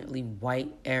predominantly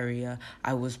white area,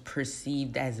 I was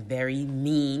perceived as very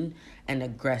mean and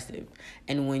aggressive.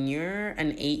 And when you're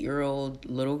an 8-year-old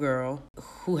little girl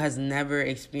who has never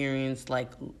experienced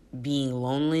like being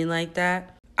lonely like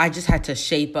that, I just had to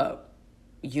shape up.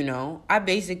 You know, I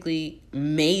basically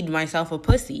made myself a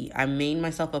pussy. I made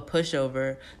myself a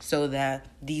pushover so that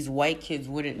these white kids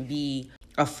wouldn't be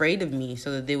afraid of me, so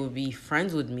that they would be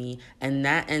friends with me. And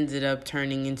that ended up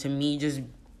turning into me just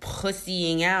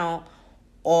pussying out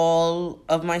all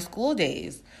of my school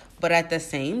days. But at the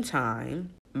same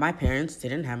time, my parents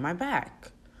didn't have my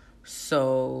back.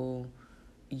 So,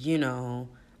 you know,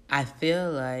 I feel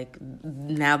like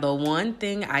now the one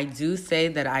thing I do say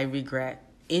that I regret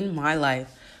in my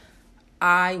life,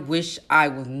 I wish I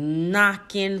was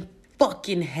knocking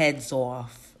fucking heads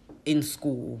off in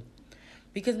school.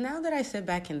 Because now that I sit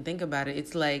back and think about it,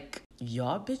 it's like,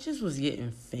 y'all bitches was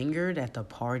getting fingered at the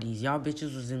parties. Y'all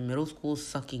bitches was in middle school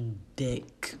sucking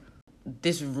dick.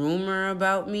 This rumor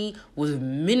about me was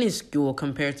minuscule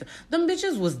compared to... Them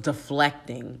bitches was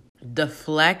deflecting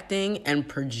and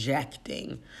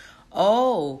projecting.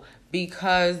 Oh,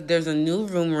 because there's a new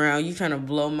rumor out, you trying to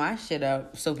blow my shit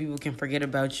up so people can forget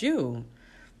about you.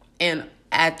 And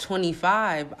at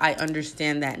 25, I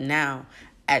understand that now.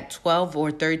 At 12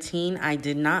 or 13, I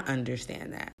did not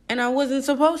understand that. And I wasn't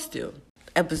supposed to.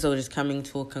 Episode is coming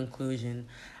to a conclusion.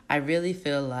 I really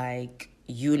feel like,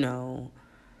 you know,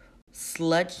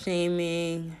 slut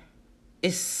shaming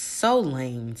is so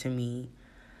lame to me.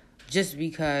 Just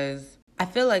because I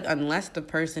feel like unless the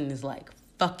person is like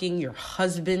fucking your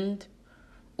husband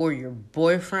or your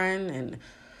boyfriend, and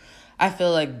I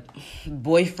feel like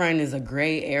boyfriend is a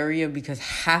gray area because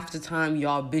half the time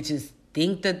y'all bitches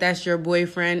think that that's your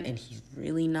boyfriend and he's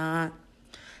really not.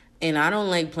 And I don't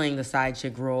like playing the side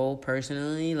chick role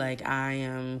personally. Like, I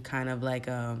am kind of like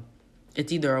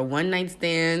it's either a one night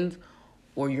stand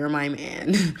or you're my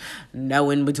man. No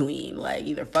in between. Like,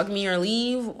 either fuck me or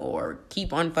leave, or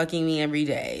keep on fucking me every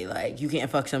day. Like, you can't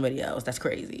fuck somebody else. That's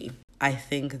crazy. I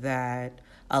think that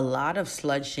a lot of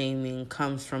slut shaming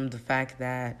comes from the fact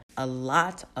that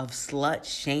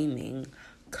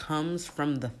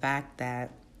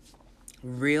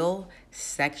real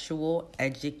sexual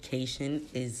education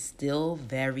is still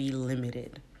very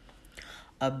limited.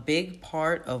 A big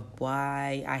part of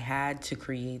why I had to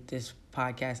create this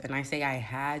podcast, and I say I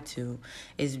had to,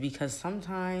 is because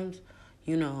sometimes,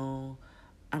 you know,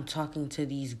 I'm talking to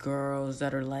these girls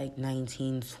that are like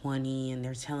 19, 20, and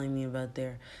they're telling me about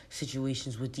their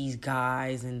situations with these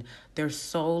guys, and they're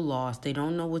so lost. They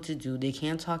don't know what to do. They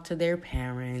can't talk to their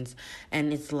parents,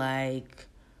 and it's like,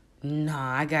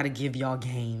 nah, I gotta give y'all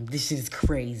game. This is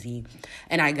crazy.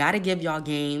 And I gotta give y'all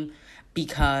game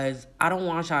because I don't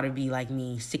want y'all to be like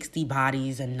me, 60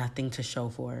 bodies and nothing to show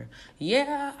for it.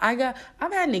 Yeah, I've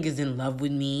had niggas in love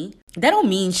with me. That don't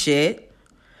mean shit.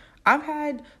 I've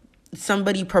had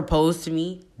somebody propose to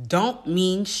me. Don't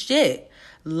mean shit.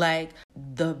 Like,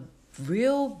 the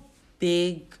real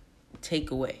big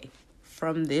takeaway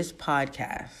from this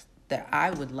podcast that I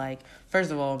would like,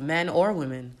 first of all, men or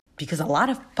women, because a lot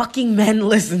of fucking men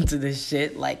listen to this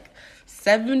shit. Like,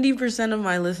 70% of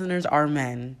my listeners are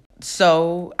men.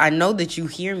 So I know that you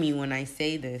hear me when I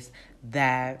say this,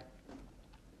 that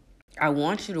I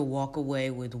want you to walk away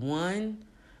with, one,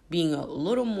 being a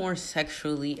little more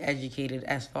sexually educated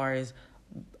as far as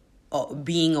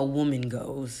being a woman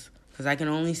goes. Because I can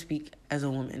only speak as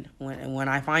a woman. When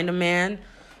I find a man,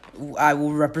 I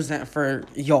will represent for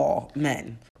y'all,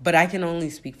 men. But I can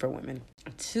only speak for women.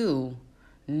 Two,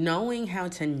 knowing how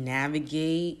to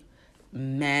navigate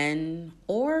men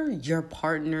or your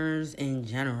partners in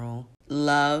general,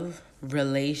 love,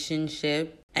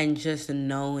 relationship, and just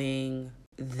knowing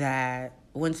that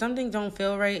when something don't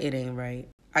feel right, it ain't right.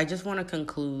 I just want to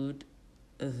conclude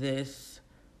this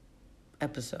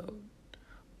episode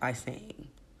by saying,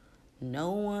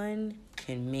 no one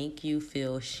can make you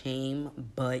feel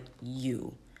shame but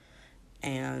you.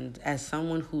 And as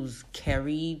someone who's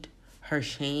carried her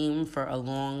shame for a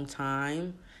long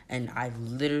time, and I've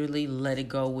literally let it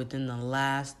go within the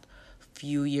last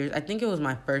few years. I think it was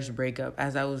my first breakup.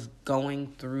 As I was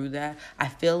going through that, I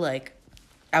feel like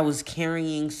I was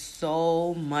carrying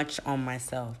so much on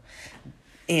myself.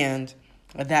 And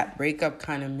that breakup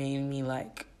kind of made me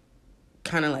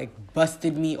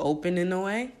busted me open in a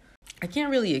way. I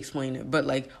can't really explain it, but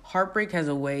like heartbreak has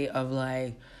a way of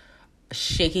like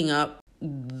shaking up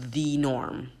the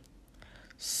norm.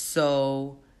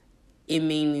 So it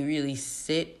made me really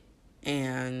sit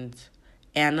and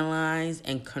analyze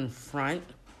and confront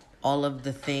all of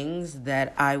the things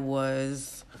that I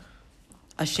was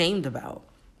ashamed about.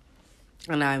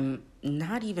 And I'm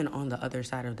not even on the other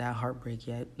side of that heartbreak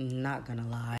yet, not gonna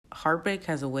lie. Heartbreak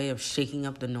has a way of shaking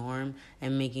up the norm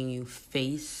and making you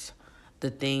face the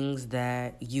things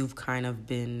that you've kind of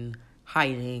been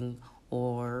hiding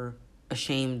or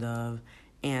ashamed of.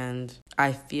 And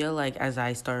I feel like as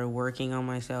I started working on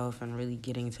myself and really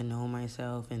getting to know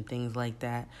myself and things like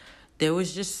that, there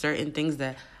was just certain things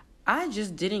that I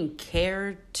just didn't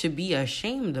care to be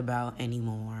ashamed about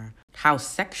anymore. How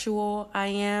sexual I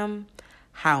am,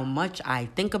 how much I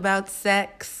think about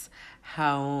sex,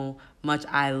 how much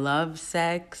I love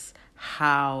sex,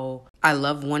 how I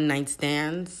love one night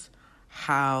stands,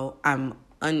 how I'm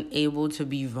unable to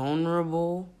be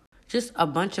vulnerable. Just a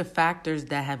bunch of factors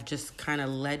that have just kind of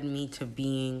led me to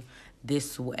being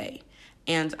this way.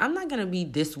 And I'm not going to be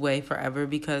this way forever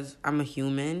because I'm a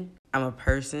human, I'm a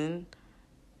person,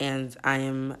 and I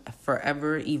am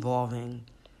forever evolving.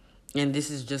 And this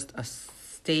is just a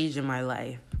stage in my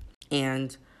life.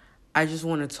 And I just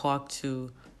want to talk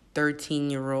to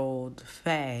 13-year-old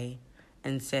Faye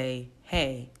and say,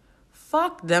 hey,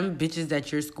 fuck them bitches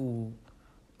at your school,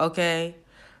 okay?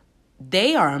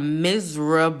 They are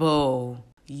miserable.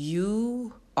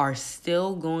 You are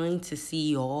still going to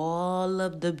see all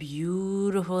of the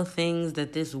beautiful things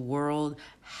that this world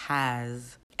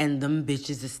has. And them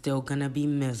bitches is still gonna be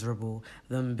miserable.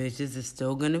 Them bitches is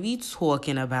still gonna be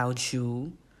talking about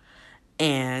you.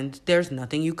 And there's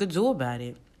nothing you could do about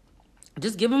it.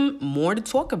 Just give them more to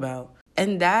talk about.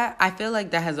 And that, I feel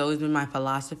like that has always been my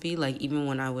philosophy. Like, even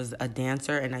when I was a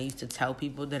dancer and I used to tell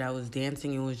people that I was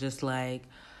dancing, it was just like,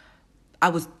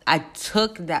 I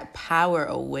took that power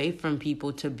away from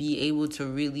people to be able to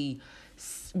really,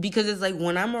 because it's like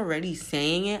when I'm already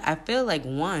saying it, I feel like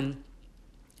one,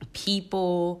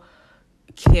 people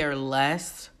care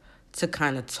less to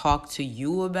kind of talk to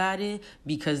you about it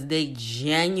because they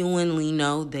genuinely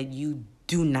know that you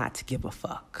do not give a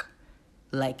fuck,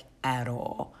 like at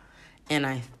all. And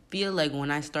I feel like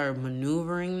when I started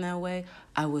maneuvering that way,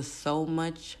 I was so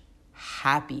much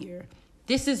happier.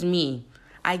 This is me.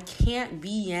 I can't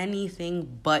be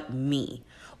anything but me.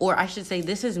 Or I should say,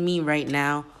 this is me right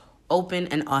now, open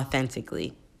and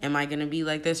authentically. Am I going to be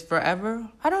like this forever?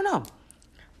 I don't know.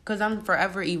 Because I'm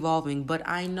forever evolving. But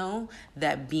I know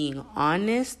that being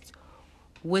honest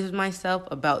with myself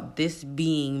about this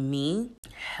being me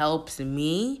helps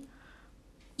me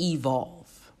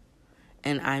evolve.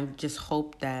 And I just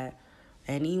hope that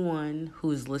anyone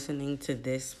who's listening to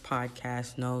this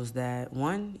podcast knows that,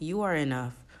 one, you are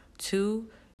enough. Two,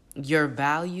 your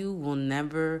value will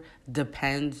never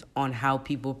depend on how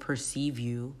people perceive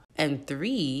you. And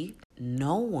three,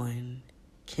 no one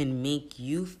can make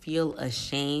you feel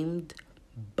ashamed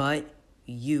but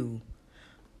you.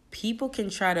 People can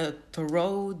try to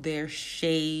throw their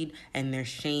shade and their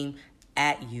shame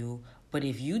at you, but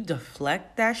if you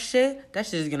deflect that shit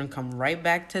is gonna come right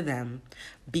back to them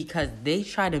because they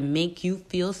try to make you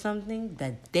feel something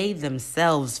that they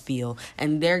themselves feel,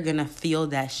 and they're gonna feel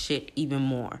that shit even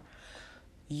more.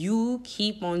 You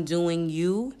keep on doing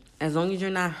you. As long as you're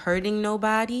not hurting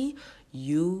nobody,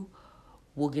 you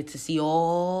will get to see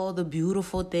all the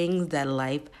beautiful things that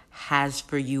life has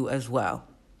for you as well.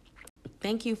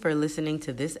 Thank you for listening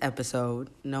to this episode,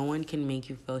 No One Can Make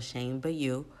You Feel Shame But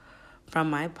You, from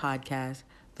my podcast,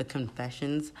 The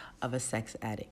Confessions of a Sex Addict.